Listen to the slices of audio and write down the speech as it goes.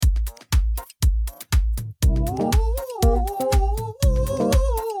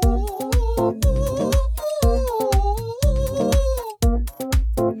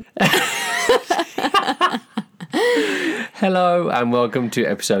Hello and welcome to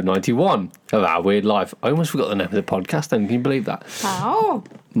episode 91 of Our Weird Life. I almost forgot the name of the podcast then, can you believe that? How?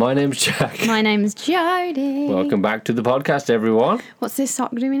 My name's Jack. My name's Jodie. Welcome back to the podcast, everyone. What's this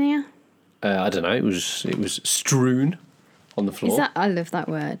sock doing here? I don't know, it was strewn on the floor. I love that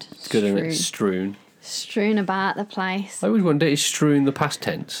word. It's good, isn't it? Strewn. Strewn about the place. I always wonder, is strewn the past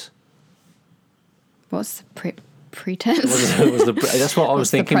tense? What's the pretense? That's what I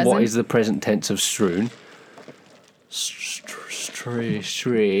was thinking. What present? is the present tense of strewn? Straight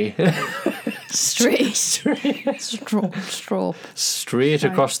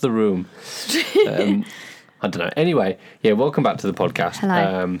across the room. I don't know. Anyway, yeah, welcome back to the podcast.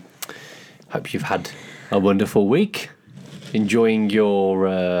 Hello. Hope you've had a wonderful week. Enjoying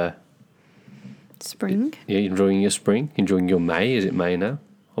your... Spring. Yeah, enjoying your spring. Enjoying your May. Is it May now?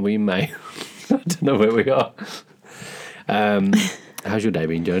 Are we in May? I don't know where we are. How's your day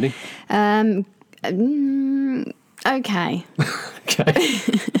been, Jodie? Okay. Okay.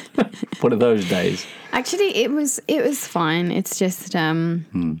 One of those days. Actually, it was fine. It's just right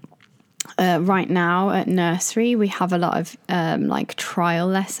now at nursery we have a lot of like trial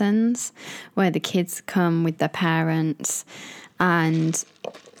lessons where the kids come with their parents and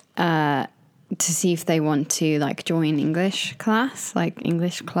to see if they want to like join English class, like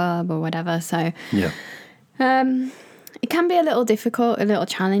English club or whatever. So Yeah. it can be a little difficult, a little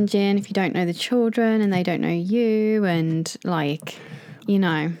challenging if you don't know the children and they don't know you, and like, you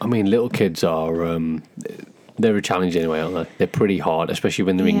know. I mean, little kids are they're a challenge anyway, aren't they? They're pretty hard, especially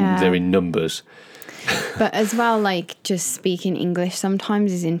when they're in numbers. But as well, like just speaking English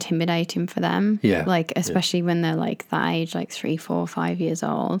sometimes is intimidating for them. Yeah. Like especially when they're like that age, like 3, 4, 5 years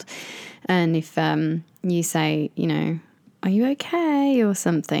old, and if you say, you know, are you okay or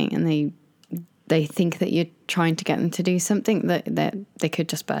something, and they think that you're trying to get them to do something, that they could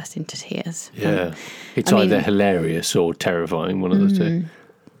just burst into tears. Yeah. It's either hilarious or terrifying, one of the two.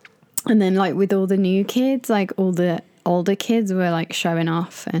 And then like with all the new kids, like all the older kids were like showing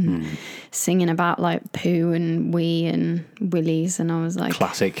off and singing about like poo and wee and willies, and I was like,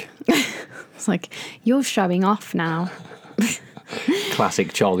 Classic. it's like, you're showing off now.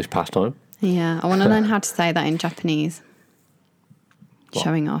 Classic childish pastime. Yeah, I want to learn how to say that in Japanese. What?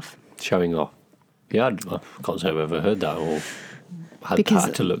 Showing off. Showing off. Yeah, I can't say I've ever heard that or had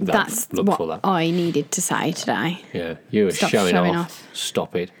to look that's for what that. I needed to say today. Yeah, you were Stop showing showing off. off.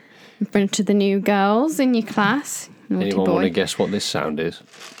 Stop it. In front of the new girls in your class. Naughty Anyone boy. want to guess what this sound is?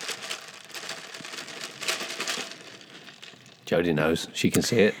 Jodie knows. She can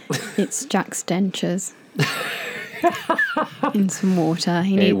see it. It's Jack's dentures. In some water.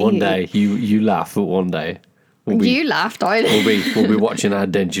 Hey, one day, you laugh, but one day You laughed, I we'll be watching our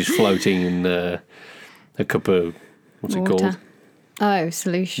dentures floating in a cup of, what's it called? Oh,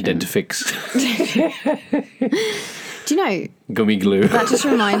 solution. Dentifix. Do you know, Gummy glue. that just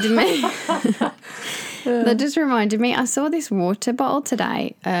reminded me. I saw this water bottle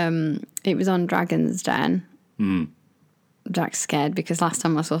today. It was on Dragon's Den. Jack's scared because last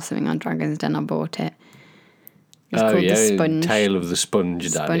time I saw something on Dragon's Den, I bought it. It's called the Sponge. Tale of the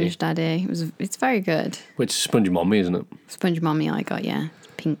Sponge Daddy. Sponge Daddy. It's very good. Which is Sponge Mommy, isn't it? Sponge Mommy I got, yeah.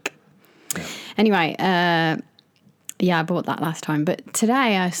 Pink. Yeah. Anyway, yeah, I bought that last time. But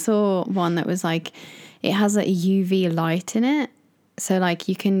today I saw one that was like, it has a UV light in it. So like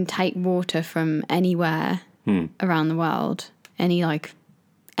you can take water from anywhere around the world. Any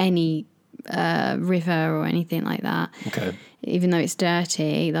river or anything like that. Okay. Even though it's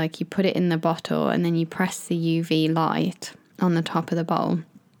dirty, like you put it in the bottle and then you press the UV light on the top of the bowl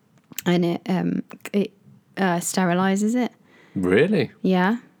and it sterilizes it. Really?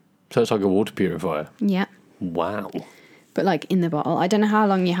 Yeah. So it's like a water purifier? Yeah. Wow. But like in the bottle. I don't know how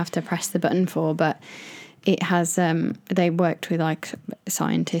long you have to press the button for, but it has, they worked with like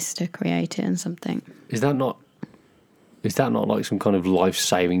scientists to create it and something. Is that not like some kind of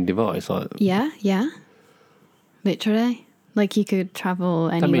life-saving device? Like, Yeah. Literally. Like you could travel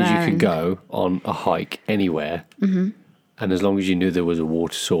anywhere. that means you could go on a hike anywhere, and as long as you knew there was a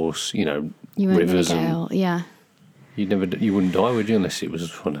water source, you know, You weren't rivers gonna and go, yeah. you wouldn't die, would you? Unless it was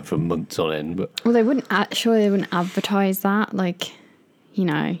for months on end. But Well, they wouldn't advertise that. Like, you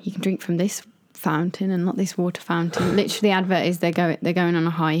know, you can drink from this fountain and not this water fountain. Literally, the advert is they're going on a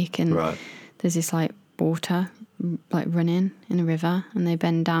hike and there's this like water like running in a river, and they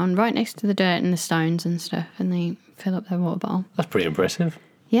bend down right next to the dirt and the stones and stuff, and they fill up their water bottle. that's pretty impressive.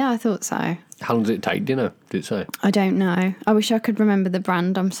 Yeah, I thought so. How long did it take? Do you know? Did it say? I don't know. I wish I could remember the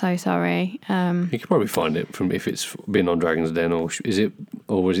brand. I'm so sorry. You could probably find it from if it's been on Dragon's Den, or was it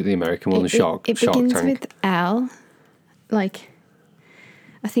the American one, the Shark It begins Tank? with L. Like,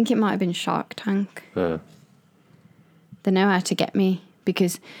 I think it might have been Shark Tank. They know how to get me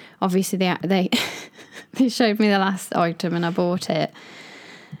because obviously they they showed me the last item and I bought it,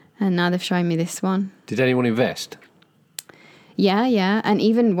 and now they've shown me this one. Did anyone invest? Yeah, and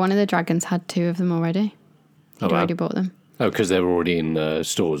even one of the dragons had 2 of them already. He'd already bought them. Oh, because they were already in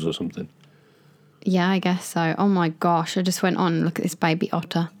stores or something. Yeah, I guess so. Oh my gosh, I just went on and look at this baby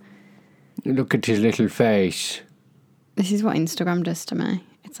otter. Look at his little face. This is what Instagram does to me.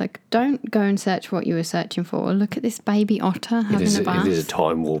 It's like, don't go and search what you were searching for. Look at this baby otter having a bath. It is a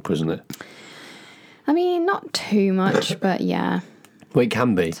time warp, isn't it? I mean, not too much, but yeah. Well, it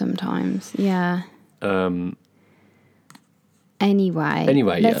can be. Sometimes, yeah.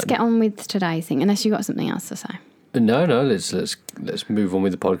 Anyway, let's get on with today's thing, unless you got something else to say. No, let's move on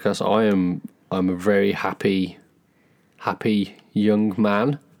with the podcast. I'm a very happy young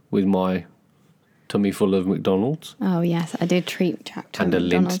man with my tummy full of McDonald's. Oh yes, I did treat Jack to and a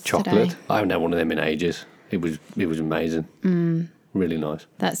McDonald's Lindt chocolate. today. I haven't had one of them in ages. It was amazing. Really nice.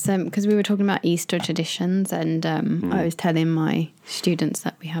 That's because we were talking about Easter traditions, and I was telling my students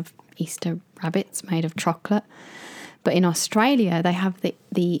that we have Easter rabbits made of chocolate, but in Australia they have the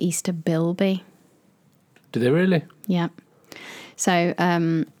Easter bilby. Do they really? Yeah. So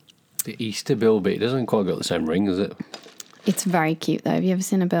the Easter bilby, it doesn't quite got the same ring, does it? It's very cute though. Have you ever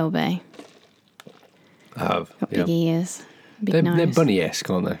seen a bilby? I have. Got big ears. They're bunny-esque,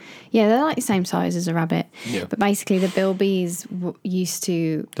 aren't they? Yeah, they're like the same size as a rabbit. Yeah. But basically the bilbies used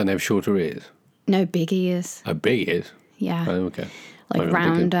to... Don't they have shorter ears? No, big ears. Oh, big ears? Yeah. Oh, okay. Like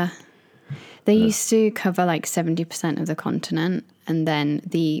rounder. They used to cover like 70% of the continent, and then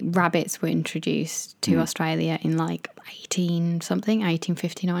the rabbits were introduced to Australia in like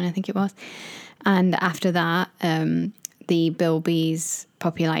 1859, I think it was. And after that, the bilbies'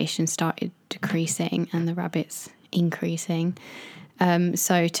 population started decreasing and the rabbits increasing.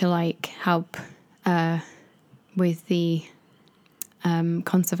 So to like help with the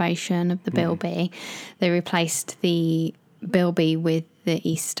conservation of the bilby, they replaced the bilby with the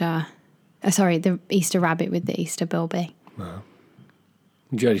Easter rabbit with the Easter bilby. Wow.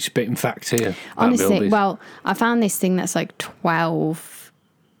 Do you have any spitting facts here? Honestly, well, I found this thing that's like 12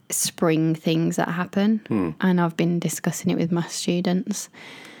 spring things that happen, and I've been discussing it with my students.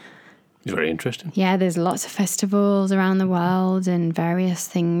 It's very interesting. Yeah, there's lots of festivals around the world and various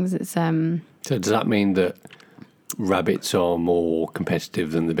things. It's So does that mean that rabbits are more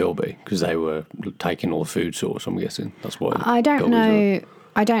competitive than the bilby because they were taking all the food source? I'm guessing that's why. I don't know.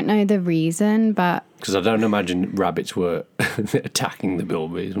 I don't know the reason, but because I don't imagine rabbits were attacking the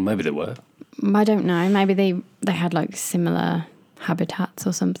bilbies, or maybe they were. I don't know. Maybe they had like similar habitats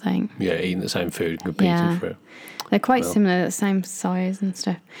or something. Yeah, eating the same food, competing for it. They're quite similar, the same size and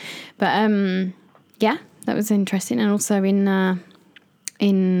stuff. But yeah, that was interesting. And also in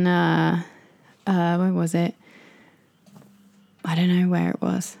where was it? I don't know where it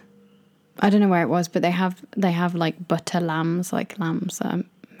was. But they have like butter lambs, like lambs that are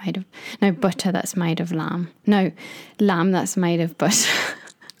made of butter that's made of lamb. No, lamb that's made of butter.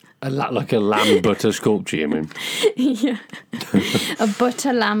 Like a lamb butter sculpture, you mean? Yeah, a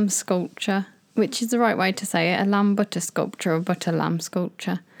butter lamb sculpture, which is the right way to say it. A lamb butter sculpture or butter lamb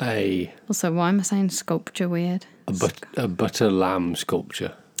sculpture. Also, why am I saying sculpture weird? A butter lamb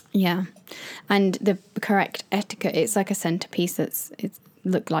sculpture. Yeah, and the correct etiquette. It's like a centerpiece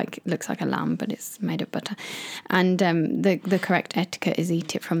looks like a lamb, but it's made of butter. And the correct etiquette is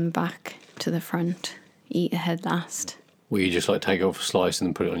eat it from the back to the front. Eat the head last. Will you just like take off a slice and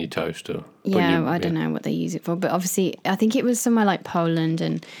then put it on your toast? Or I don't know what they use it for, but obviously I think it was somewhere like Poland,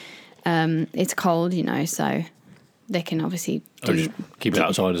 and it's cold, so they can obviously just keep it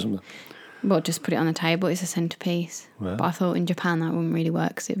outside or something. Well, just put it on the table. It's a centerpiece. Wow. But I thought in Japan that wouldn't really work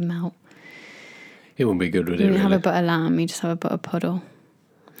because it would melt. It wouldn't be good with it. You have a butter lamb, you just have a butter puddle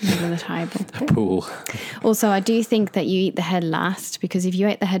over the table. A pool. Also, I do think that you eat the head last, because if you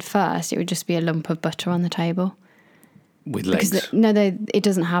ate the head first, it would just be a lump of butter on the table. With legs? It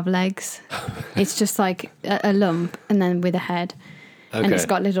doesn't have legs. It's just like a lump and then with a head. Okay. And it's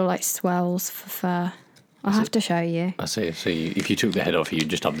got little like swells for fur. I'll have to show you. I see. So if you took the head off, you'd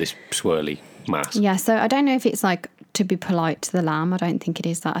just have this swirly mass. Yeah, so I don't know if it's like to be polite to the lamb. I don't think it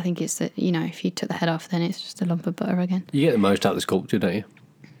is that. I think it's that, if you took the head off, then it's just a lump of butter again. You get the most out of the sculpture, don't you?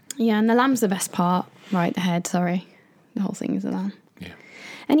 Yeah, and the lamb's the best part. Right, the head, sorry. The whole thing is the lamb. Yeah.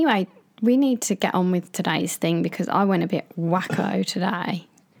 Anyway, we need to get on with today's thing because I went a bit wacko today.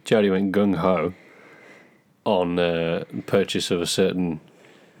 Jodie went gung-ho on purchase of a certain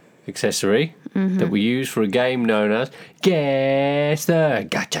accessory that we use for a game known as Guess the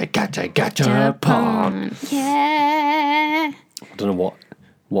Gacha Pod. Yeah. I don't know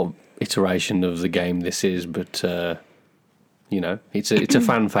what iteration of the game this is, but You know, it's a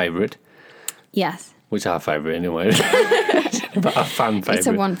fan favourite. Yes. Which our favourite anyway. But a fan favourite. It's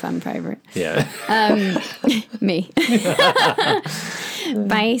a one fan favourite. Yeah. Me.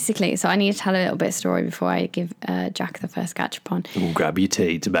 Basically, so I need to tell a little bit of story before I give Jack the first gachapon. Ooh, grab your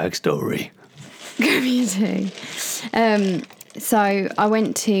tea, it's a backstory. Grab your tea. So I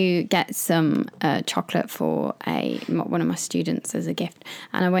went to get some chocolate for one of my students as a gift,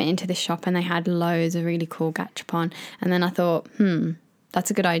 and I went into the shop and they had loads of really cool gachapon, and then I thought, that's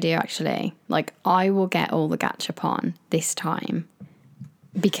a good idea actually. Like, I will get all the gachapon this time,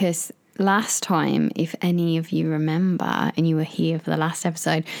 because last time, if any of you remember, and you were here for the last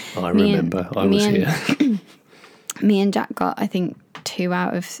episode, I remember. I was here. Me and Jack got, I think, 2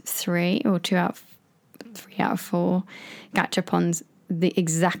 out of 3 or 3 out of 4 gachapons,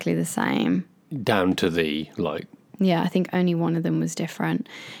 exactly the same. Down to the, like... Yeah, I think only one of them was different.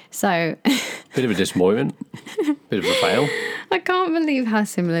 So... Bit of a disappointment. Bit of a fail. I can't believe how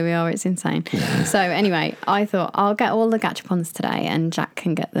similar we are. It's insane. So anyway, I thought I'll get all the gachapons today and Jack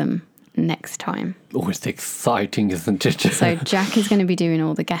can get them next time. Oh, it's exciting, isn't it? So Jack is going to be doing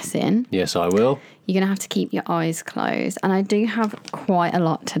all the guessing. Yes, I will. You're going to have to keep your eyes closed. And I do have quite a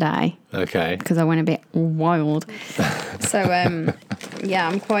lot today. Okay. Because I went a bit wild. So, yeah,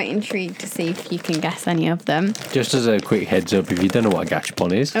 I'm quite intrigued to see if you can guess any of them. Just as a quick heads up, if you don't know what a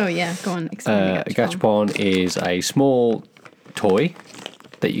gachapon is. Oh, yeah, go on. Explain a gachapon is a small toy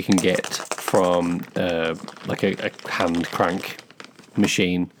that you can get from like a hand crank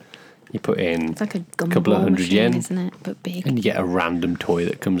machine. You put in it's like a couple of hundred machine, yen, isn't it? But big. and you get a random toy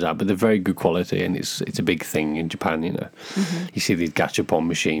that comes out, but they're very good quality, and it's a big thing in Japan. You know, You see these gachapon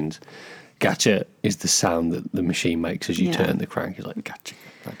machines. Gacha is the sound that the machine makes as you turn the crank. It's like gacha,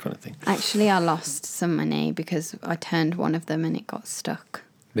 that kind of thing. Actually, I lost some money because I turned one of them and it got stuck.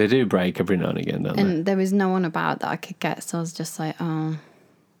 They do break every now and again, don't they? And there was no one about that I could get, so I was just like, oh,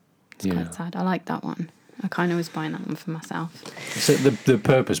 it's quite sad. I like that one. I kind of was buying that one for myself. So the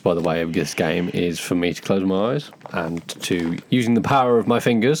purpose, by the way, of this game is for me to close my eyes and to, using the power of my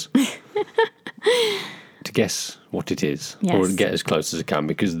fingers, to guess what it is. Yes. Or get as close as I can,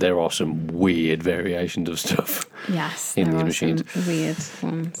 because there are some weird variations of stuff. Yes, in there these are machines. some weird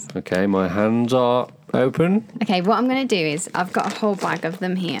ones. Okay, my hands are open. Okay, what I'm going to do is I've got a whole bag of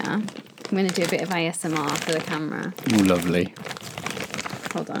them here. I'm going to do a bit of ASMR for the camera. Ooh, lovely.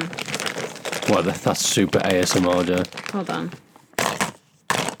 Hold on. Well, that's super ASMR, Joe. Hold on.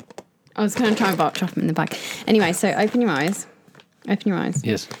 I was going to try and chop them in the bag. Anyway, so open your eyes. Open your eyes.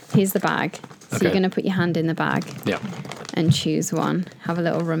 Yes. Here's the bag. So Okay. you're going to put your hand in the bag. Yeah. And choose one. Have a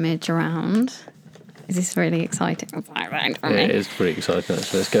little rummage around. Is this really exciting? Yeah, it is pretty exciting,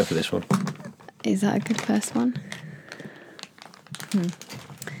 actually. Let's go for this one. Is that a good first one?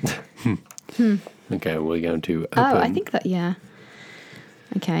 Okay, we're going to open. Oh, I think that, yeah.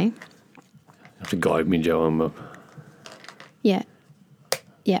 Okay. You have to guide me, Joe. I'm Yeah.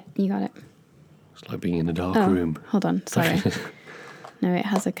 Yeah, you got it. It's like being in a dark Oh, room. hold on. Sorry. No, it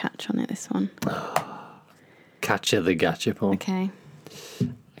has a catch on it, this one. Catcher the gachapon. Okay.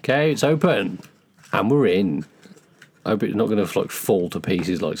 Okay, it's open. And we're in. I hope it's not going to like fall to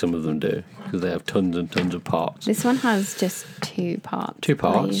pieces like some of them do, because they have tons and tons of parts. This one has just 2 parts. 2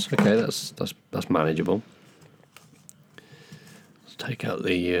 parts. I believe. Okay, that's manageable. Let's take out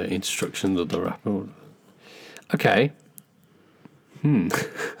the instructions of the wrapper. Okay.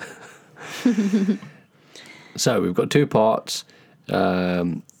 So we've got 2 parts.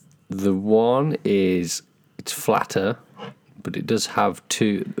 The one is, it's flatter, but it does have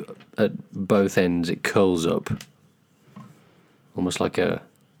 2 at both ends. It curls up, almost like a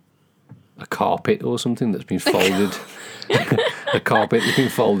carpet or something that's been folded. A carpet that's been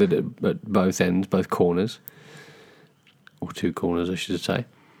folded at both ends, both corners, or 2 corners, I should say.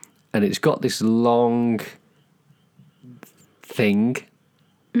 And it's got this long thing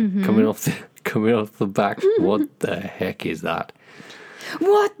coming off the back. What the heck is that?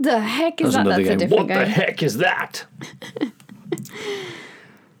 What the heck is that? That's a different What game. the heck is that?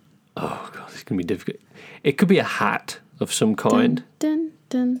 Oh god, this is gonna be difficult. It could be a hat of some kind. Dun,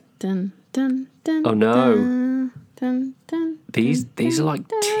 dun, dun, dun, dun, Oh no. dun, dun, dun, These are like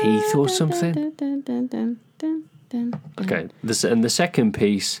teeth or something. dun, dun, dun, dun, dun. Okay, and the second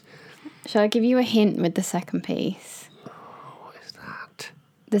piece. Shall I give you a hint with the second piece? What is that?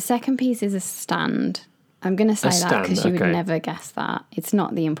 The second piece is a stand. I'm going to say that stand, because you would okay. never guess that. It's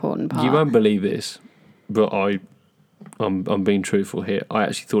not the important part. You won't believe this, but I'm being truthful here. I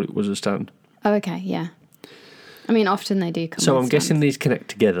actually thought it was a stand. Oh, okay, yeah. I mean, often they do come So with I'm guessing stands. these connect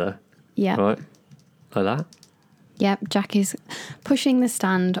together, Yeah. right? Like that. Yep, Jack is pushing the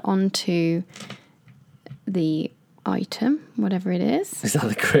stand onto the item, whatever it is. Is that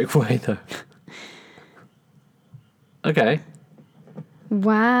the correct way, though? Okay.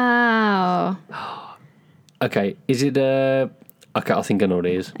 Wow. Okay, is it okay, I think I know what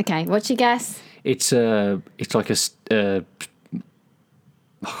it is. Okay, what's your guess? It's like a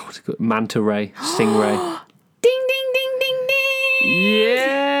what's it called? Manta ray, stingray. Ding, ding, ding, ding, ding.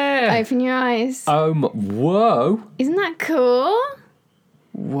 Yeah. Open your eyes. Whoa. Isn't that cool?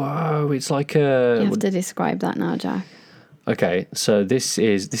 Whoa, it's like You a. have to describe that now, Jack. Okay, so this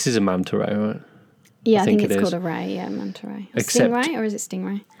is a manta ray, right? Yeah, I think it's it called is. a ray, yeah, manta ray. Except- Stingray, or is it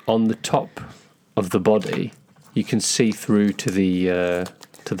stingray? On the top of the body, you can see through to the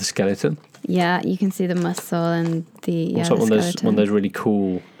skeleton. Yeah, you can see the muscle and the It's the like skeleton. one of those really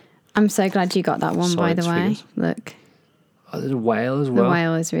cool. I'm so glad you got that one, by the way. Science Look, Oh, there's a whale as the well.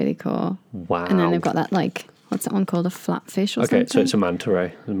 whale is really cool. Wow. And then they've got that, like, what's that one called? A flatfish or something? Okay, so it's a manta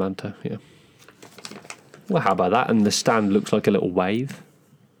ray. A manta, yeah. Well, how about that? And the stand looks like a little wave.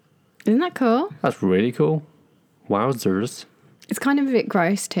 Isn't that cool? That's really cool. Wowzers. It's kind of a bit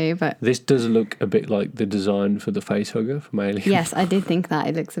gross too, but This does look a bit like the design for the face hugger from Alien. yes, I did think that.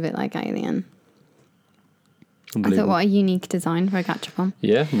 It looks a bit like Alien. I thought, Unbelievable. what a unique design for a gachapon.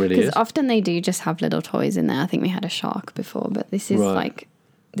 Yeah, really Because is. often they do just have little toys in there. I think we had a shark before, but this is Right.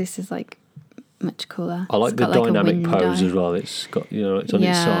 like much cooler. I like It's the got, like, a dynamic pose window. as well. It's got, it's on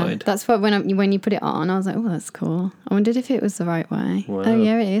its side. That's what when you put it on, I was like, oh, that's cool. I wondered if it was the right way. Wow. Oh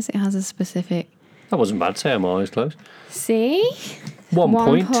yeah, it is. It has a specific. That wasn't bad. Say my eyes closed. See, 1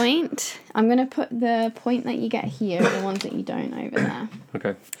 point. point. I'm gonna put the point that you get here, the ones that you don't over there.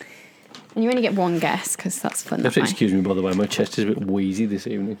 Okay. And you only get one guess because that's fun. You have to that way. excuse me, by the way. My chest is a bit wheezy this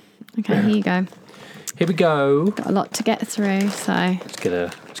evening. Okay, here you go. Here we go. Got a lot to get through, so Let's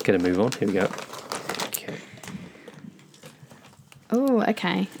get a move on. Here we go. Okay. oh,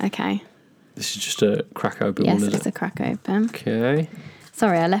 okay. This is just a crack open Yes, one, is it's it? a crack open. Okay.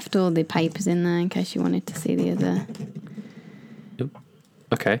 Sorry, I left all the papers in there in case you wanted to see the other.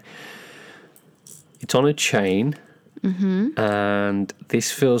 Okay. It's on a chain. Mm-hmm. And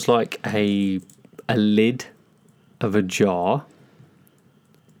this feels like a lid of a jar.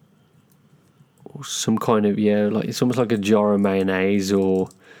 Or some kind of, like it's almost like a jar of mayonnaise or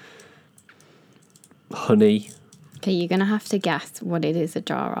honey. Okay, you're gonna have to guess what it is a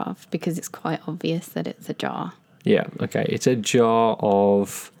jar of because it's quite obvious that it's a jar. Yeah, okay. It's a jar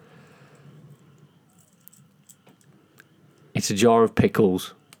of... It's a jar of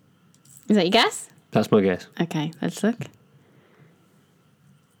pickles. Is that your guess? That's my guess. Okay, let's look.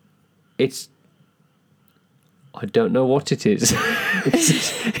 It's... I don't know what it is.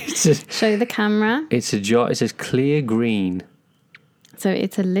 Show the camera. It's a jar. It says clear green. So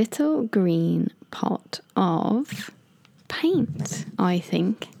it's a little green pot of paint, I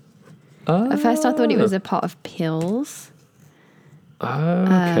think. Oh, At first I thought it was a pot of pills.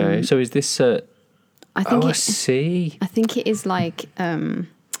 okay. So is this... I think I see. I think it is like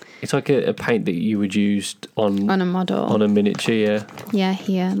It's like a paint that you would use on on a model. on a miniature, yeah. Yeah,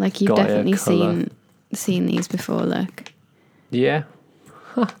 here. Like you've Gaia definitely colour. seen these before, look. Yeah.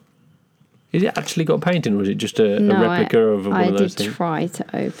 Huh. Is it actually got painting or is it just a replica of one I of those did things? try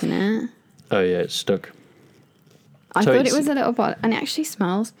to open it. Oh yeah, it's stuck. I So thought it it's- was a little bottle, and it actually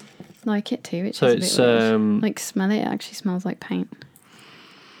smells like it too, which So is a bit it's, weird. Like smell it, it actually smells like paint.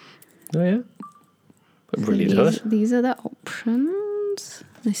 Oh yeah. It really So does. These are the options.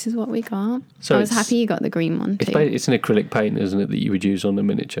 This is what we got. So I was it's- happy you got the green one It's too. it's an acrylic paint, isn't it, that you would use on a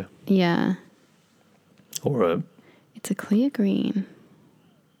miniature Yeah. or a It's a clear green.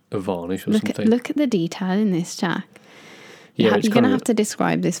 varnish or Look something. look at the detail in this, Jack. Yeah, it's You're going to kind of- have to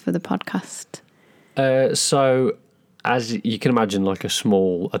describe this for the podcast. So, as you can imagine, like a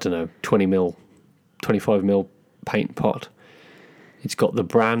small, 20 ml, 25 ml paint pot. It's got the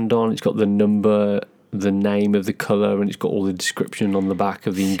brand on, it's got the number, the name of the colour, and it's got all the description on the back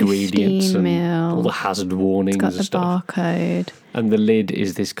of the ingredients 15 and mil. all the hazard warnings It's got and the stuff. barcode. And the lid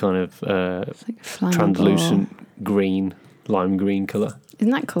is this kind of It's like flammable. translucent green, lime green colour.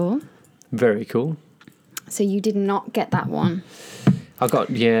 Isn't that cool? Very cool. So you did not get that one. I got,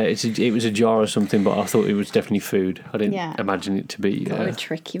 it was a jar or something, but I thought it was definitely food. I didn't imagine it to be. Got to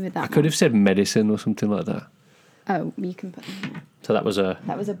trick you with that I could have said medicine or something like that. Oh, you can put them here. So that was a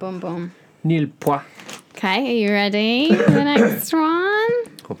That was a bum bum. nil point. Okay, are you ready for the next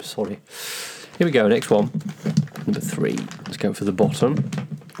one? I'm sorry. Here we go, next one. Number 3. Let's go for the bottom.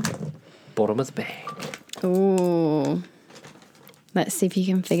 Bottom of the bag. Ooh. Let's see if you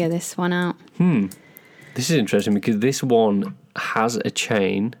can figure this one out. This is interesting because this one has a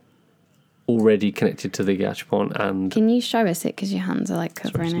chain already connected to the gachapon and Can you show us it because your hands are like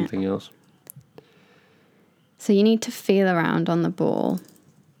covering it? something else. So you need to feel around on the ball.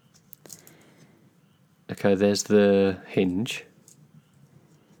 Okay, there's the hinge.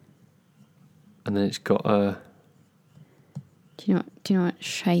 And then it's got a... Do you know what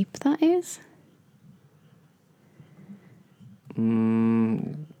shape that is?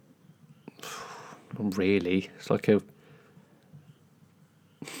 Not really. It's like a...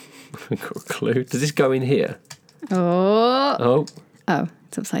 I've got a clue. Does this go in here? Oh,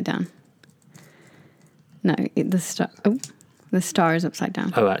 it's upside down. No, the star is upside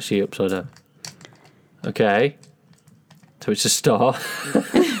down. Oh, actually upside down. Okay. So it's a star.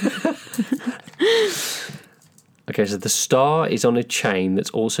 Okay, so the star is on a chain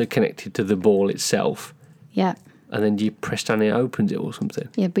that's also connected to the ball itself. Yeah. And then you press down and it opens it or something.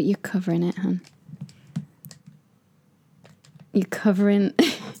 Yeah, but you're covering it, hon. You're covering...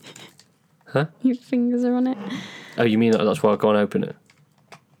 Huh? Your fingers are on it. Oh, you mean that's why I can't open it?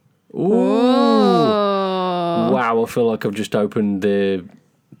 Ooh. Oh. Wow, I feel like I've just opened the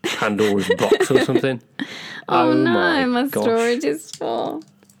Pandora's box or something. Oh no, my gosh. storage is full.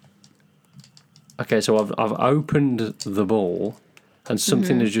 Okay, so I've opened the ball and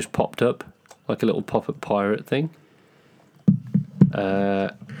something has just popped up, like a little pop-up pirate thing.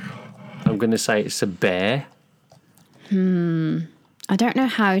 I'm going to say it's a bear. I don't know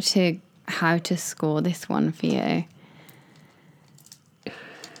how to score this one for you. I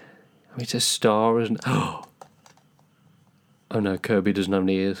mean, it's a star, isn't it? Oh no, Kirby doesn't have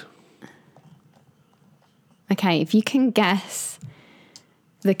any ears. Okay, if you can guess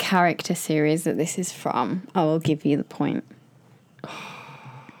the character series that this is from, I will give you the point.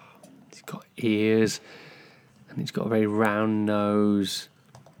 He's got ears and he's got a very round nose.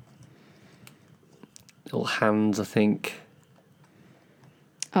 Little hands, I think.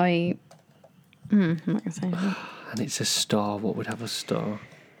 I'm not going to say anything. And it's a star. What would have a star?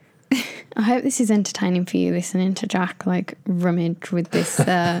 I hope this is entertaining for you, listening to Jack like rummage with this.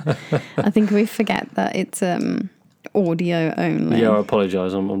 I think we forget that it's audio only. Yeah, I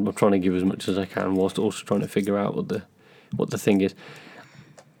apologise. I'm trying to give as much as I can whilst also trying to figure out what the thing is.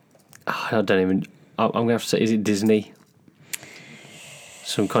 I don't even... I'm going to have to say, is it Disney?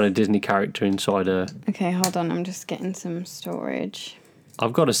 Some kind of Disney character inside a... Okay, hold on. I'm just getting some storage.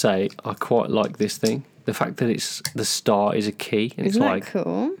 I've got to say, I quite like this thing. The fact that it's the star is a key. And Isn't it's that like...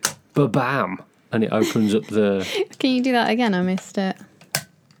 cool? Ba-bam! And it opens up the... Can you do that again? I missed it.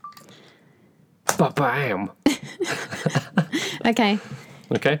 Ba-bam! Okay.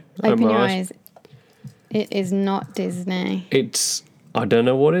 Okay. Open your eyes. It is not Disney. It's... I don't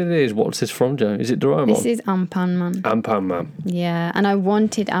know what it is. What's this from, Joe? Is it Doraemon? This is Ampan-Man. Ampan-Man. Yeah, and I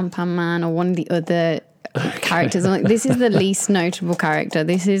wanted Ampan-Man or one of the other characters. I'm like, this is the least notable character.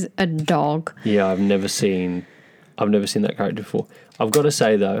 This is a dog. Yeah, I've never seen that character before. I've got to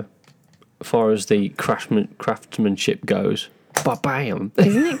say though, as far as the craftsmanship goes, bam!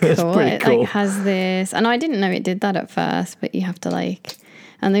 Isn't it cool? It's pretty cool. It like has this, and I didn't know it did that at first, but you have to like,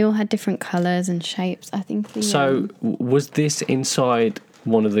 and they all had different colours and shapes. I think. Was this inside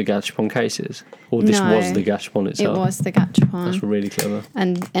one of the Gachapon cases, or this No, was the Gachapon itself? It was the Gachapon. That's really clever.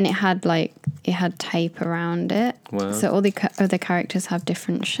 And it had tape around it. Wow. So all the other characters have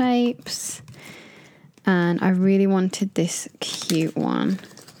different shapes. And I really wanted this cute one.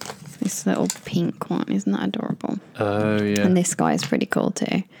 This little pink one. Isn't that adorable? Oh, yeah. And this guy is pretty cool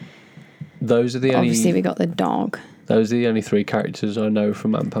too. Those are the Obviously, we got the dog. Those are the only three characters I know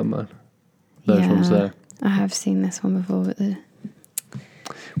from Ampan-Man. Those ones there. I have seen this one before with the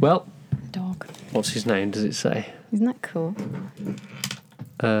Well, dog. what's his name, does it say? Isn't that cool?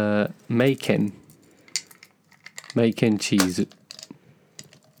 Maken. Maken cheese. It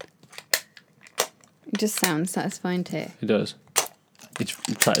just sounds satisfying too. It does. It's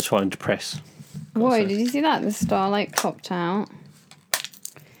satisfying to press. Whoa, did you see that? The star like popped out.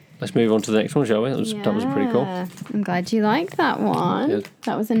 Let's move on to the next one, shall we? That was pretty cool. I'm glad you liked that one. Yeah.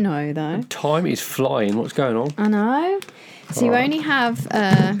 That was a no, though. Time is flying. What's going on? I know. So you only have...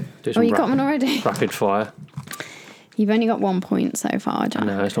 you got one already? Rapid fire. You've only got 1 point so far, Jack.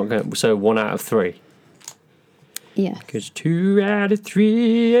 No, it's not going... So 1 out of 3. Yeah. Because 2 out of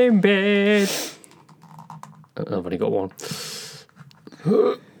 3 ain't bad. I've only got 1.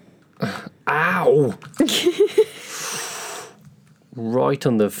 Ow! Right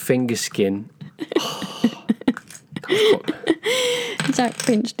on the finger skin. Jack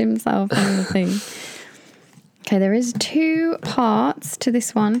pinched himself on the thing. Okay, there is 2 parts to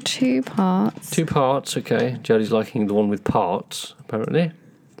this one. 2 parts. 2 parts, okay. Jodie's liking the one with parts, apparently.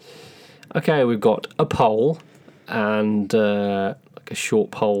 Okay, we've got a pole and like a short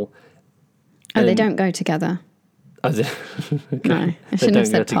pole. Oh, they don't go together. Okay. No, I shouldn't have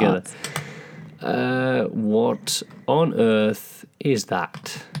said together. parts. What on earth is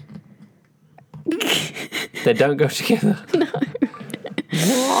that? They don't go together. No.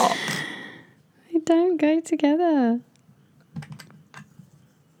 What? They don't go together.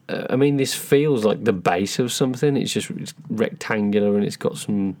 I mean, this feels like the base of something. It's rectangular and it's got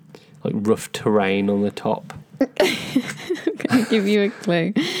some like rough terrain on the top. I'm going to give you a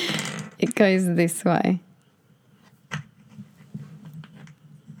clue. It goes this way.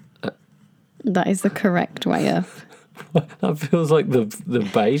 That is the correct way up. That feels like the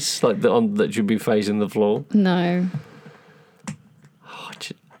base, like that should be facing the floor. No.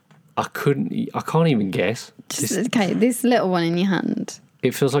 I can't even guess. Okay, this little one in your hand.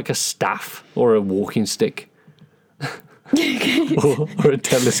 It feels like a staff or a walking stick. or a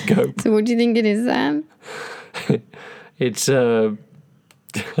telescope. So what do you think it is, Sam? It's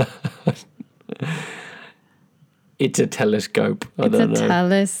it's a telescope. I don't know.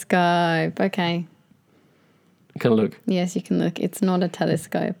 Telescope. Okay. Can I look? Yes, you can look. It's not a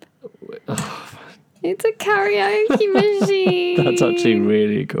telescope. It's a karaoke machine. That's actually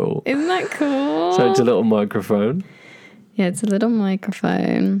really cool. Isn't that cool? So it's a little microphone. Yeah, it's a little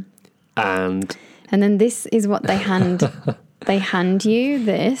microphone. And then this is what they hand. They hand you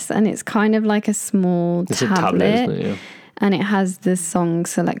this, and it's kind of like a small it's tablet. a tablet, isn't it? Yeah. And it has the song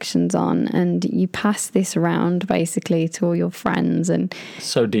selections on, and you pass this around basically to all your friends, and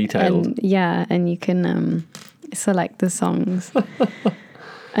So detailed. and you can select the songs.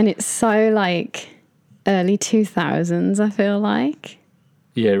 And it's so like early 2000s, I feel like.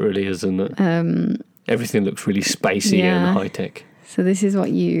 Yeah, it really is, isn't it? Everything looks really spacey Yeah. and high tech. So this is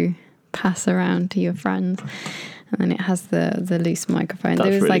what you pass around to your friends. And then it has the loose microphone. That's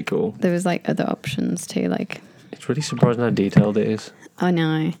there was really like cool. There was like other options too, like It's really surprising how detailed it is. I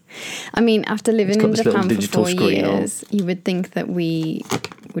know. I mean, after living got in this little Japan for digital 4 screen on. years, you would think that we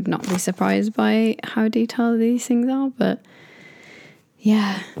would not be surprised by how detailed these things are, but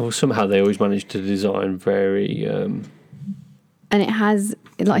yeah. Well, somehow they always manage to design very And it has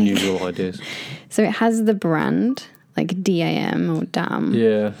like unusual ideas. so it has the brand like DAM or DAM,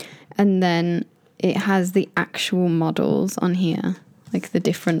 Yeah. and then it has the actual models on here, like the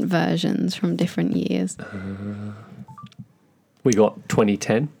different versions from different years. We got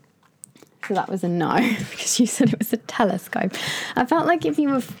 2010. So that was a no, because you said it was a telescope. I felt like if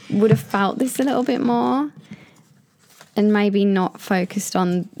you would have felt this a little bit more and maybe not focused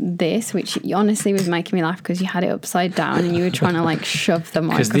on this, which honestly was making me laugh because you had it upside down and you were trying to like shove the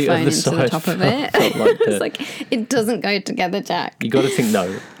microphone into the top of it. felt like It's like, it doesn't go together, Jack. You got to think,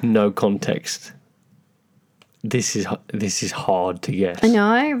 no context. This is hard to guess. I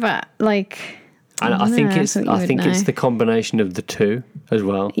know, but like... And I think know, it's I thought you would it's know. the combination of the two as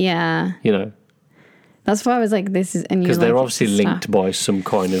well. Yeah. You know, That's why I was like, this is... because they're obviously linked. linked by some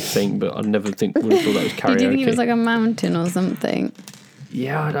kind of thing, but I never would have thought that was karaoke. Did you think it was like a mountain or something?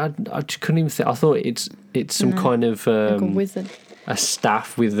 Yeah, I just couldn't even think. I thought it's some kind of Like a wizard. a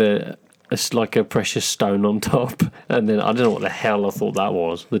staff with like a precious stone on top, and then I don't know what the hell I thought that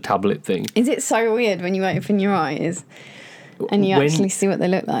was, the tablet thing. Is it so weird when you open your eyes and you actually see what they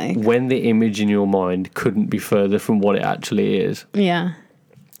look like? When the image in your mind couldn't be further from what it actually is. Yeah.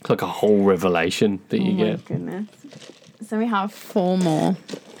 It's like a whole revelation that you Oh my get. goodness. So we have 4 more.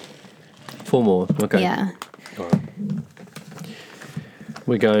 4 more. Okay. Yeah. All right.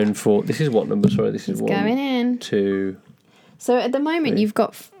 We're going for... This is what number? Sorry, this is It's 1, going in. 2... So at the moment you've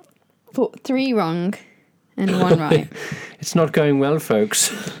got 3 wrong and 1 right. It's not going well,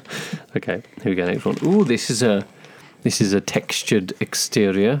 folks. Okay, here we go. Next one. Ooh, this is a textured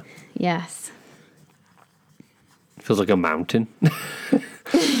exterior. Yes. Feels like a mountain.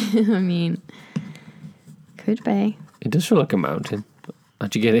 I mean, could be. It does feel like a mountain.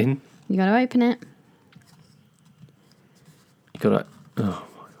 How'd you get in? You got to open it. You gotta... Oh,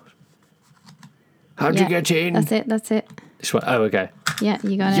 my gosh. How'd you get in? That's it. This way. Oh, okay. Yeah,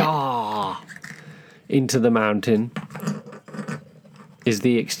 you got it. Yeah. Into the mountain. Is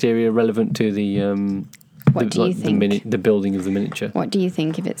the exterior relevant to the What do you think? the building of the miniature? What do you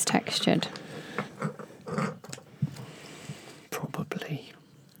think if it's textured? Probably.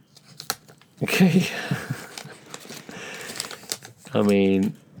 Okay. I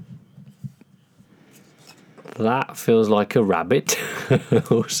mean, that feels like a rabbit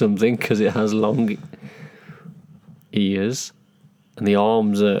or something because it has long ears and the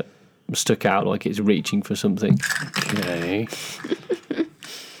arms are stuck out like it's reaching for something. Okay.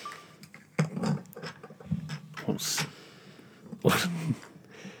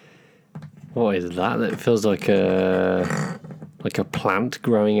 What is that? That feels like a plant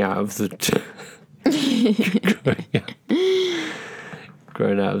growing out of the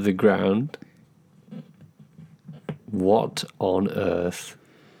growing out of the ground. What on earth?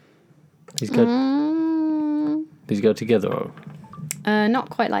 These go together. Oh. Not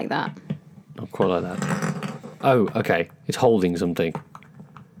quite like that. Not quite like that. Oh, okay. It's holding something.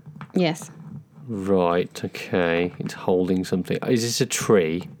 Yes. Right, okay. It's holding something. Is this a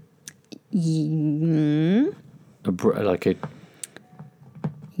tree? Mm. Like a...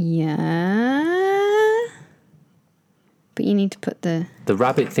 Yeah. But you need to put the... The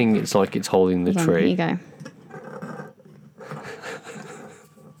rabbit thing, it's like it's holding the tree. Here you go.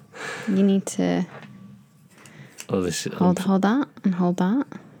 You need to this hold that and hold that.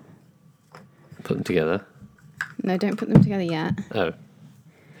 Put them together. No, don't put them together yet.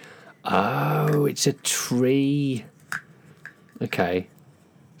 Oh, it's a tree. Okay.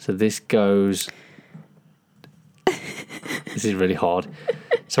 So this goes... This is really hard.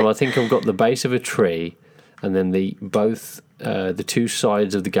 So I think I've got the base of a tree and then the two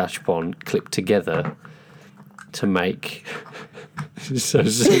sides of the gashapon clipped together to make... This is so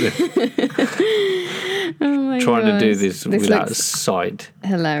silly. Oh my Trying to do gosh. this This without looks sight.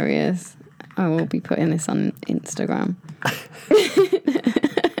 hilarious. I will be putting this on Instagram.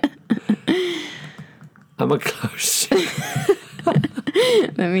 Am I close?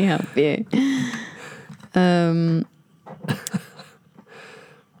 Let me help you.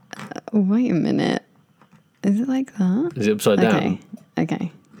 Wait a minute. Is it like that? Is it upside down?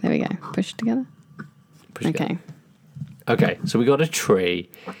 Okay. There we go. Push it together. Push it Okay. down. Okay, so we got a tree,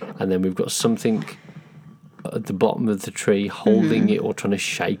 and then we've got something at the bottom of the tree holding it or trying to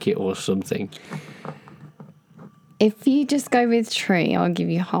shake it or something. If you just go with tree, I'll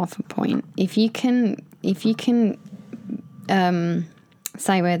give you half a point. If you can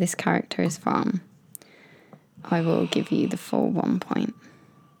say where this character is from, I will give you the full 1 point.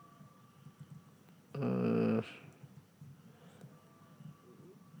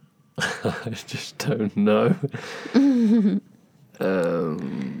 I just don't know.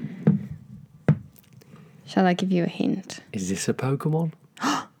 Shall I give you a hint? Is this a Pokemon?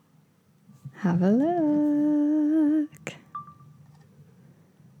 Have a look.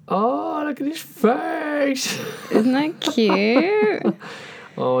 Oh, look at his face. Isn't that cute?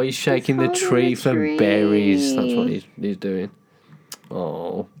 Oh, he's shaking the holding tree a for tree. berries. That's what he's doing.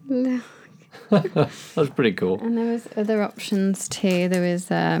 Oh, Look. that's pretty cool. And there was other options too. There was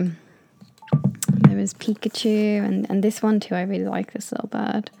Pikachu and this one too. I really like this little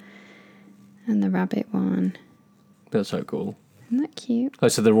bird. And the rabbit one. That's so cool. Isn't that cute? Oh,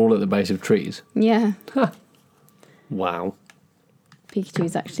 so they're all at the base of trees. Yeah. Wow.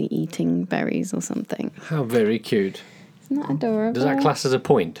 Pikachu's actually eating berries or something. How very cute. Isn't that adorable? Does that class as a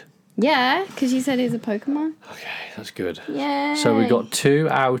point? Yeah, because you said he's a Pokemon. Okay, that's good. Yeah. So we got 2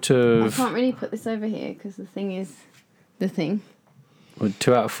 out I of... can't really put this over here because the thing is the thing.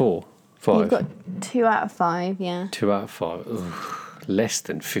 2 out of 4? 5? You've got 2 out of 5, yeah. 2 out of 5. Ugh. Less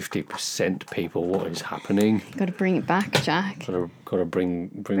than 50% people. What is happening? Got to bring it back, Jack. Got to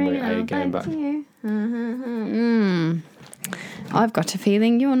bring my A game back. To you. I've got a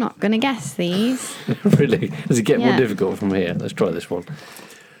feeling you're not going to guess these. Really? Does it get more Yeah. difficult from here? Let's try this one.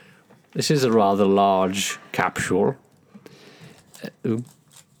 This is a rather large capsule. Does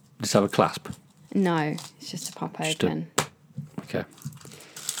it have a clasp? No, it's just a pop Just a- open. Okay.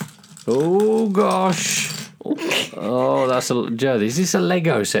 Oh gosh. Oh, that's Joe. Is this a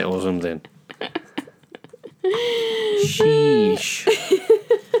Lego set or something? Sheesh.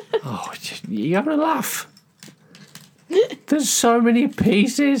 Oh, you're having a laugh. There's so many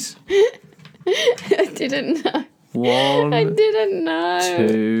pieces. I didn't know. 1, I didn't know.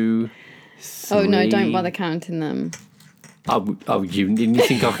 2, 3. Oh no, don't bother counting them. Oh, you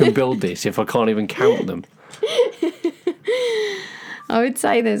think I can build this if I can't even count them? I would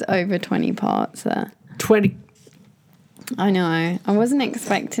say there's over 20 parts there. 20. I know. I wasn't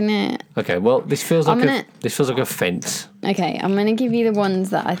expecting it. Okay, well, this feels like gonna- this feels like a fence. Okay, I'm going to give you the ones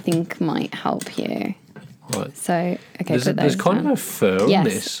that I think might help you. Right. So, okay, There's put there's those kind down. of a fur on Yes,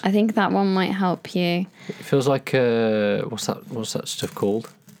 this. I think that one might help you. It feels like what's that stuff called?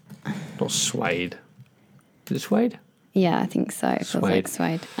 Not suede. Is it suede? Yeah, I think so. It feels like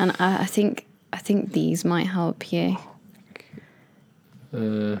suede. And I think these might help you.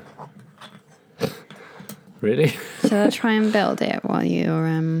 Really? Shall I try and build it while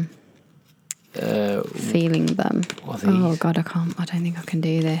you're feeling them? What are Oh these? God, I don't think I can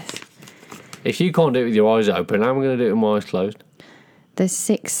do this. If you can't do it with your eyes open, how am I going to do it with my eyes closed? There's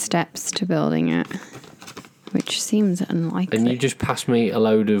 6 steps to building it, which seems unlikely. And you just pass me a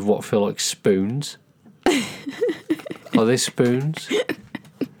load of what feel like spoons. Are they spoons?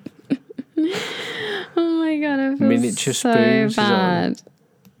 Oh my God, I feel Miniature so spoons, is that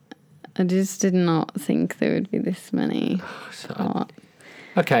bad. I just did not think there would be this many.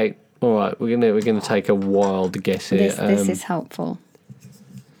 Okay, all right. We're gonna take a wild guess here. This is helpful.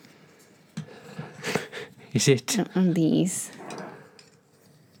 Is it? And these.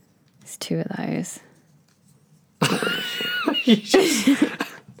 There's two of those. You're just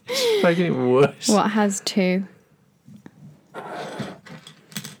making it worse. What has two?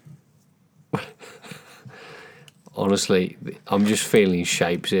 Honestly, I'm just feeling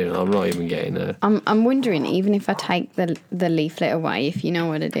shapes here, and I'm not even getting a. I'm wondering, even if I take the leaflet away, if you know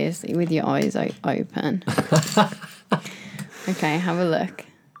what it is with your eyes open. Okay, have a look.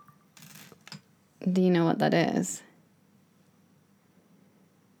 Do you know what that is?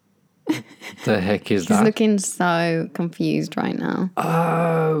 The heck is He's that? looking so confused right now.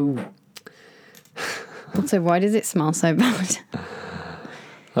 Oh. So why does it smell so bad?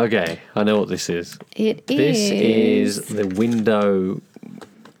 Okay, I know what this is. This is the window,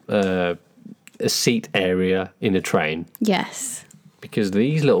 a seat area in a train. Yes. Because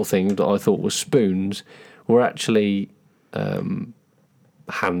these little things that I thought were spoons were actually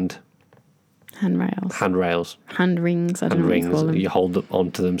Handrails. Hand rings. I don't know what you call them. You hold up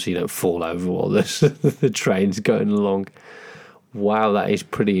onto them so you don't fall over while the train's going along. Wow, that is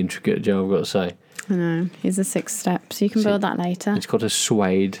pretty intricate, Joe, I've got to say. I know. Here's the 6 steps. You can build that later. It's got a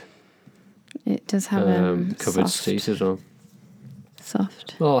suede. It does have covered soft, seat as well.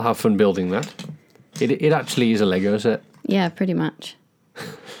 Soft. Well, I'll have fun building that. It actually is a Lego set. Yeah, pretty much.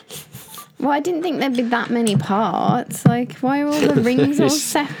 Well, I didn't think there'd be that many parts. Like, why are all the rings all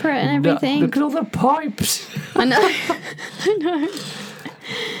separate and everything? Look at all the pipes. I know. I know.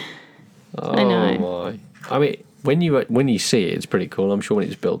 Oh, I know. My. I mean, when you see it, it's pretty cool. I'm sure when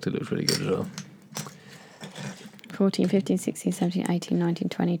it's built, it looks really good as well. 14, 15, 16, 17, 18, 19,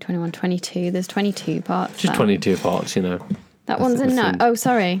 20, 21, 22. There's 22 parts. Just 22 parts, you know. That one's a no. Oh,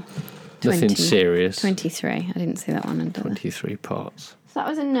 sorry. Nothing serious. 23. I didn't see that one until 23 parts. So that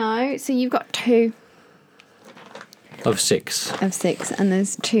was a no. So you've got 2 of 6. of 6, and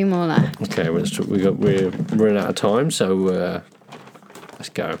there's 2 more left. Okay, we're running out of time, so let's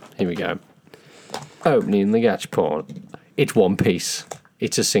go. Here we go. Opening the gatch part. It's one piece.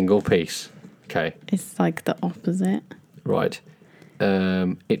 It's a single piece. Okay. It's like the opposite. Right.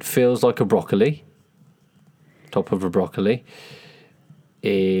 It feels like a broccoli. Top of a broccoli.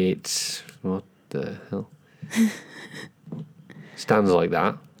 It's... What the hell? Stands like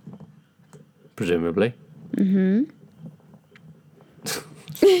that. Presumably. Mm-hmm.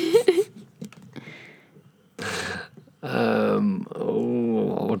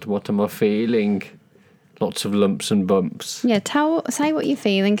 What am I feeling? Lots of lumps and bumps. Yeah, say what you're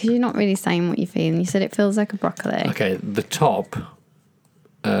feeling, because you're not really saying what you're feeling. You said it feels like a broccoli. Okay, the top,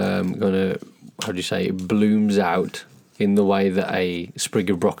 how do you say, it blooms out in the way that a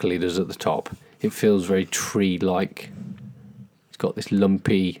sprig of broccoli does at the top. It feels very tree-like. It's got this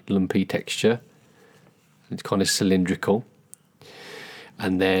lumpy texture. It's kind of cylindrical.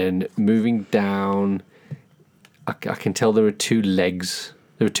 And then moving down, I can tell there are 2 legs.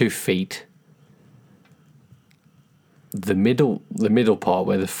 There are 2 feet. The middle part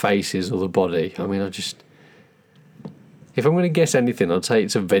where the face is or the body, I mean, if I'm going to guess anything, I'd say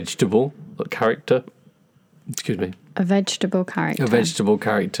it's a vegetable character. Excuse me. A vegetable character. A vegetable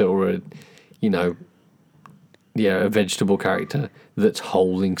character or a vegetable character that's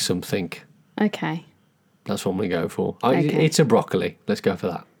holding something. Okay. That's what I'm going to go for. Okay. It's a broccoli. Let's go for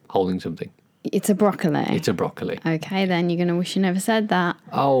that. Holding something. It's a broccoli. It's a broccoli. Okay, then you're going to wish you never said that.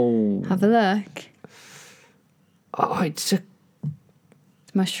 Oh. Have a look. Oh, it's a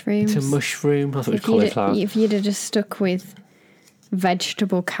Mushrooms. It's a mushroom. I thought it was cauliflower. If you'd have just stuck with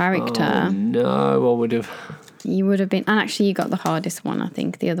vegetable character, Oh, no, I would have. you would have been. And actually, you got the hardest one, I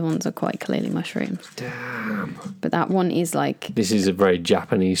think. The other ones are quite clearly mushrooms. Damn. But that one is like. This is a very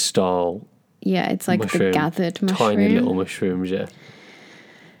Japanese style. Yeah, it's like mushroom, the gathered mushroom. Tiny little mushrooms, yeah.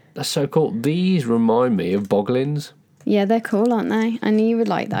 That's so cool. These remind me of boglins. Yeah, they're cool, aren't they? I knew you would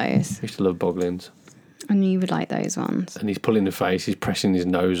like those. I used to love boglins. I knew you would like those ones. And he's pulling the face, he's pressing his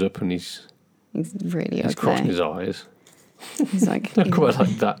nose up, and he's really ugly. He's crossing his eyes. He's like... I quite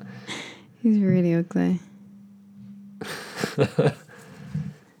like that. He's really ugly.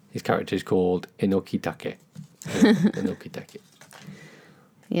 His character is called Enokitake. Enokitake.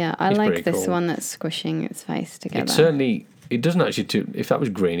 Yeah, I He's like this cool. one that's squishing its face together. It certainly... It doesn't actually... If that was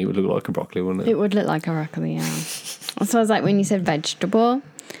green, it would look like a broccoli, wouldn't it? It would look like a broccoli, yeah. So I was like, when you said vegetable,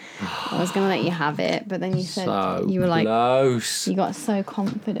 I was going to let you have it, but then you said... So you were like... close. You got so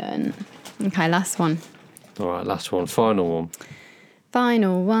confident. Okay, last one. All right, last one. Final one.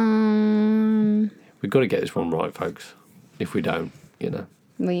 Final one. We've got to get this one right, folks. If we don't, you know.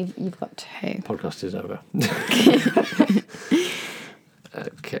 Well, you've got 2. Podcast is over.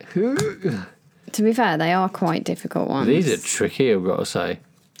 Okay. To be fair, they are quite difficult ones. These are tricky, I've got to say.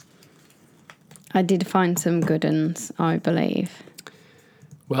 I did find some good ones, I believe.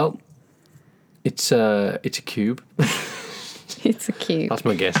 Well, it's a cube. It's a cube. That's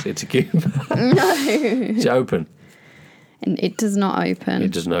my guess. It's a cube. No. It's open. And it does not open.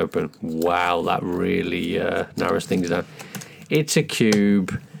 It doesn't open. Wow, that really narrows things down. It's a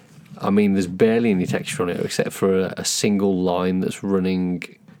cube. I mean, there's barely any texture on it except for a single line that's running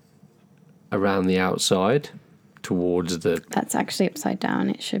around the outside towards the... That's actually upside down.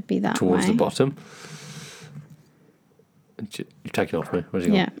 It should be that towards way. the bottom. You're taking off me. Where's it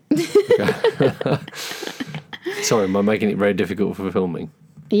gone? Yeah. Okay. Sorry, am I making it very difficult for filming?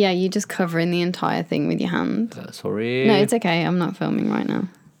 Yeah, you're just covering the entire thing with your hand. Sorry. No, it's okay. I'm not filming right now.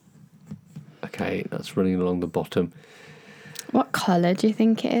 Okay, that's running along the bottom. What colour do you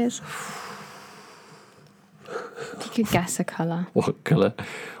think it is? If you could guess a colour. What colour?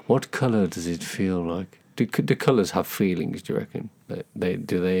 What colour does it feel like? Do colours have feelings, do you reckon? Do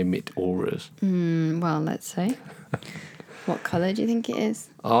they emit auras? Well, let's see. What colour do you think it is?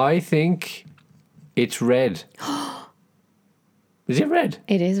 I think it's red. Is it red?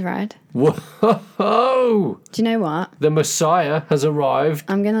 It is red. Whoa! Do you know what? The Messiah has arrived.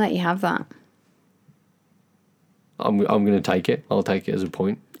 I'm going to let you have that. I'm going to take it. I'll take it as a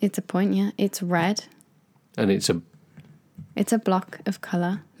point. It's a point, yeah. It's red. And it's a... It's a block of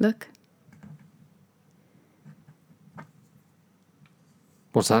colour. Look.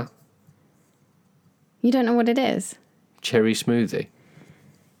 What's that? You don't know what it is? Cherry smoothie.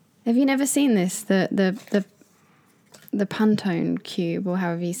 Have you never seen this? The Pantone cube, or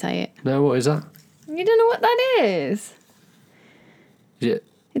however you say it. No, what is that? You don't know what that is? Is it...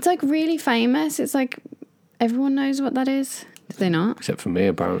 It's like really famous. It's like everyone knows what that is. Do they not? Except for me,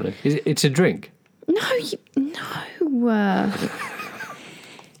 apparently. It's a drink? No, no.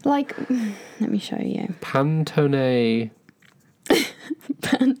 Like, let me show you. Pantone...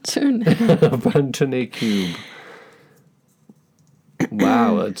 Pantone. Pantone cube.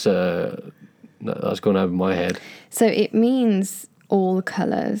 Wow, that's gone over my head. So it means all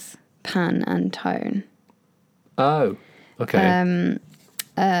colours, pan and tone. Oh, okay.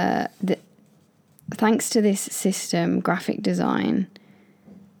 Thanks to this system, graphic design,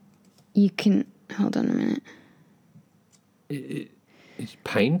 you can... Hold on a minute. It's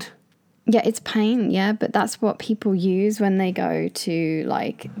paint? Yeah, it's paint, yeah, but that's what people use when they go to,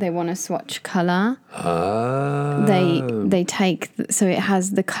 like, they want to swatch colour. Oh. They take... So it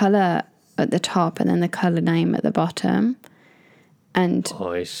has the colour at the top and then the colour name at the bottom. And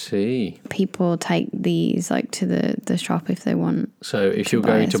I see. people take these, like, to the shop if they want. So if you're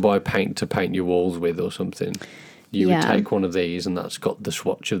going to buy paint to paint your walls with or something, you would take one of these and that's got the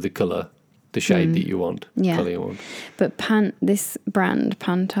swatch of the colour, the shade that you want, yeah. colour you want. But this brand,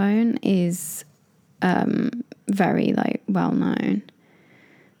 Pantone, is very, like, well-known.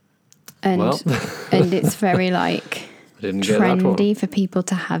 And, and it's very, like, trendy for people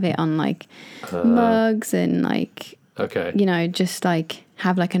to have it on, like, mugs and, like... Okay. You know, just like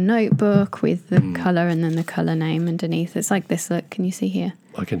have like a notebook with the colour and then the colour name underneath. It's like this, look, can you see here?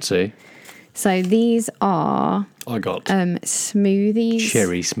 I can see. So these are I got smoothies.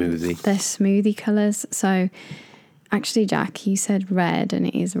 Cherry smoothie. They're smoothie colours. So actually, Jack, you said red and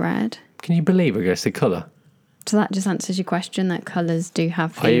it is red. Can you believe I guessed the colour? So that just answers your question that colours do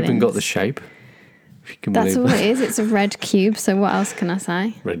have feelings. I even got the shape. If you can That's believe all that. it is. It's a red cube. So what else can I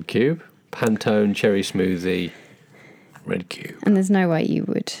say? Red cube. Pantone cherry smoothie. Red cube. And there's no way you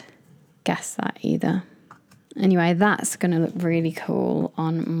would guess that either. Anyway, that's going to look really cool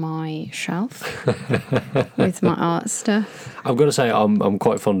on my shelf with my art stuff. I've got to say, I'm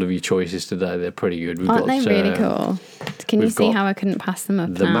quite fond of your choices today. They're pretty good. Aren't they really cool? Can you see how I couldn't pass them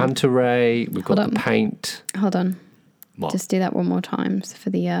up the now? manta ray. We've got the paint. Hold on. What? Just do that one more time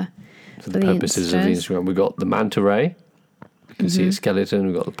for the purposes of the Instagram. We've got the manta ray. You can see a skeleton.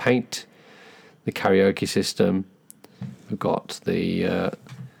 We've got the paint, the karaoke system. We've got the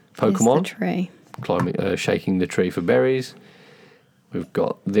Pokemon the tree. climbing, shaking the tree for berries. We've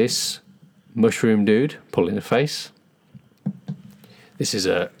got this mushroom dude pulling a face. This is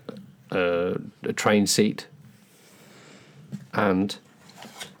a train seat, and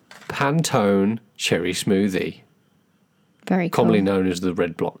Pantone cherry smoothie, Very cool. commonly known as the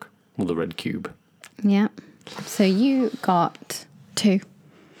red block or the red cube. Yeah. So you got 2.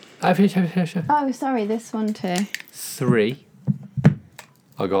 Oh, sorry, this one too. 3.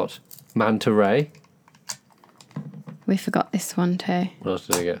 I got manta ray. We forgot this one too. What else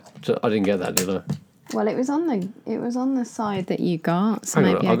did I get? So I didn't get that, did I? Well, it was on the side that you got, so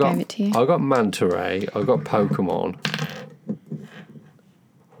Hang maybe on, I gave it to you. I got Manta Ray. I got Pokemon.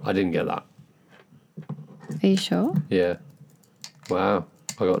 I didn't get that. Are you sure? Yeah. Wow.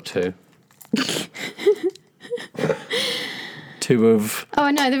 I got 2. 2 of. Oh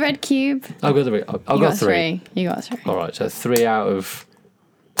no, the red cube. I got 3. I got 3. You got 3. All right, so 3 out of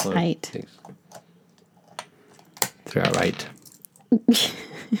 8. 3 out of 8.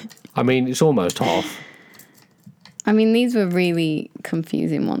 I mean, it's almost half. I mean, these were really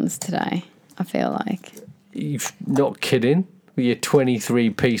confusing ones today, I feel like. You're not kidding? With your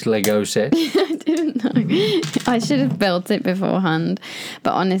 23-piece Lego set. I didn't know. I should have built it beforehand.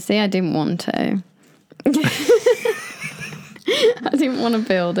 But honestly, I didn't want to. I didn't want to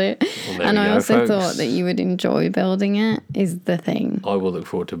build it. Well, and I also folks. thought that you would enjoy building it, is the thing. I will look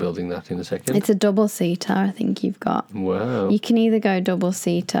forward to building that in a second. It's a double-seater, I think you've got. Wow. You can either go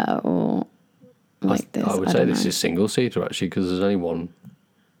double-seater or like this. I would say this is single-seater, actually, because there's only one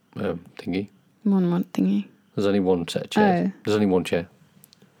thingy. One thingy. There's only one set of chairs. Oh. There's only one chair.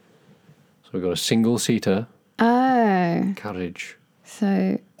 So we've got a single-seater Oh. carriage.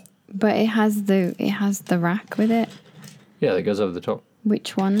 So, but it has the rack with it. Yeah, that goes over the top.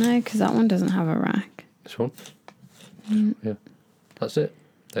 Which one though? Because that one doesn't have a rack. This one. Yeah. That's it.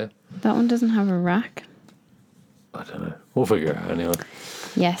 There. That one doesn't have a rack. I don't know. We'll figure it out anyway.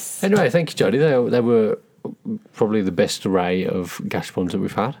 Yes. Anyway, thank you, Jodie. They were probably the best array of gashapons that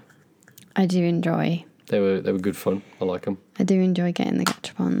we've had. I do enjoy. They were good fun. I like them. I do enjoy getting the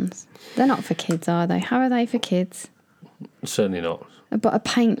gachapons. They're not for kids, are they? How are they for kids? Certainly not. But a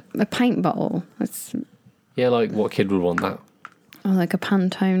paint bottle. That's Yeah, like what kid would want that? or like a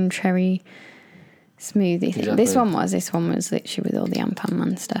Pantone cherry smoothie thing. Exactly. This one was literally with all the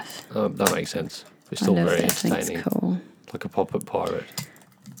Ampan stuff. That makes sense. It's I still love very this. I think entertaining. it's cool. Like a pop-up pirate.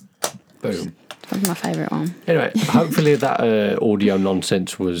 Boom. That's my favourite one. Anyway, hopefully that audio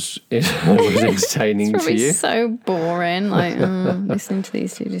nonsense was entertaining It's to probably you. so boring, like listening to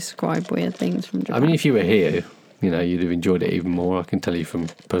these two describe weird things from Japan. I mean, if you were here, you'd have enjoyed it even more. I can tell you from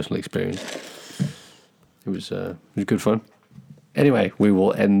personal experience. It was good fun. Anyway, we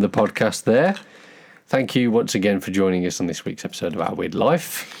will end the podcast there. Thank you once again for joining us on this week's episode of Our Weird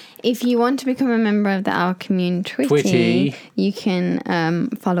Life. If you want to become a member of the Our Commune Twitty, you can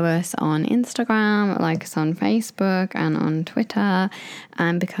follow us on Instagram, like us on Facebook and on Twitter,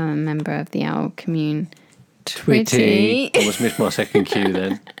 and become a member of the Our Commune Twitty. Almost missed my second cue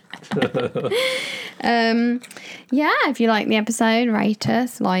then. Yeah, if you like the episode, rate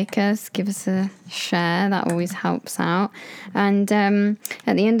us, like us, give us a share. That always helps out. And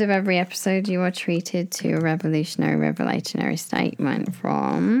at the end of every episode, you are treated to a revelatory statement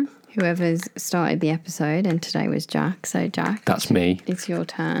from whoever's started the episode. And today was Jack. So, Jack, That's me. it's your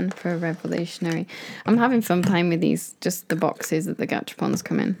turn for a revolutionary. I'm having fun playing with these, just the boxes that the gachapons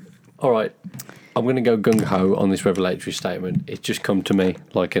come in. All right. I'm going to go gung-ho on this revelatory statement. It's just come to me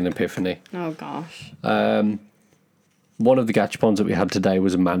like an epiphany. Oh, gosh. One of the gachapons that we had today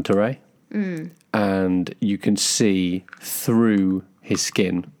was a manta ray. And you can see through his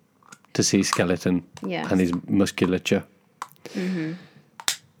skin to see his skeleton Yes. and his musculature.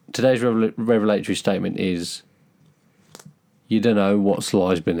 Today's revelatory statement is, you don't know what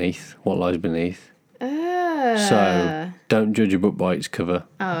lies beneath. So don't judge a book by its cover,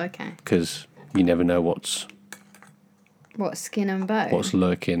 Oh, okay. because you never know what's Skin and bone?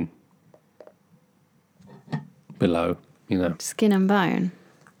 lurking below, Skin and bone?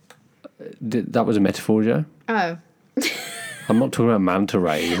 That was a metaphor, Joe. Oh. I'm not talking about manta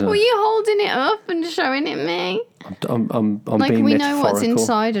rays. Were you holding it up and showing it me? I'm Like, being we know what's metaphorical.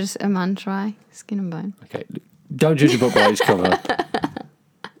 inside a manta ray. Skin and bone. Okay, don't judge a book by its cover.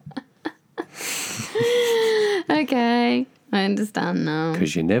 Okay. I understand now.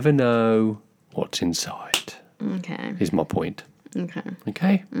 Because you never know what's inside, Okay. is my point. Okay.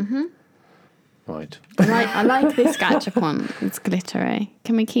 Okay? Mm-hmm. Right. I like this gachapon. It's glittery.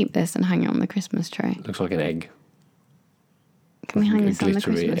 Can we keep this and hang it on the Christmas tree? Looks like an egg, Can we hang A this on the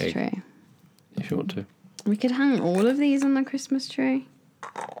glittery Christmas egg. tree? if you want to. We could hang all of these on the Christmas tree.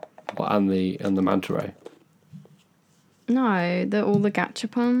 And the manta ray. No, all the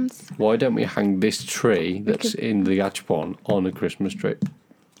gachapons. Why don't we hang this tree that's in the gachapon on a Christmas tree?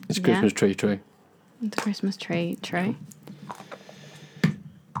 It's a Yeah. Christmas tree. The Christmas tree.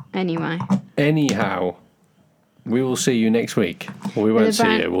 Anyway. Anyhow, we will see you next week. Well, we won't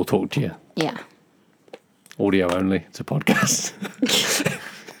see you. We'll talk to you. Yeah. Audio only. It's a podcast.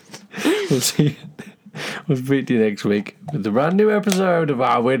 We'll see you. We'll speak to you next week with a brand new episode of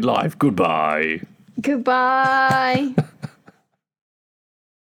Our Weird Life. Goodbye. Goodbye.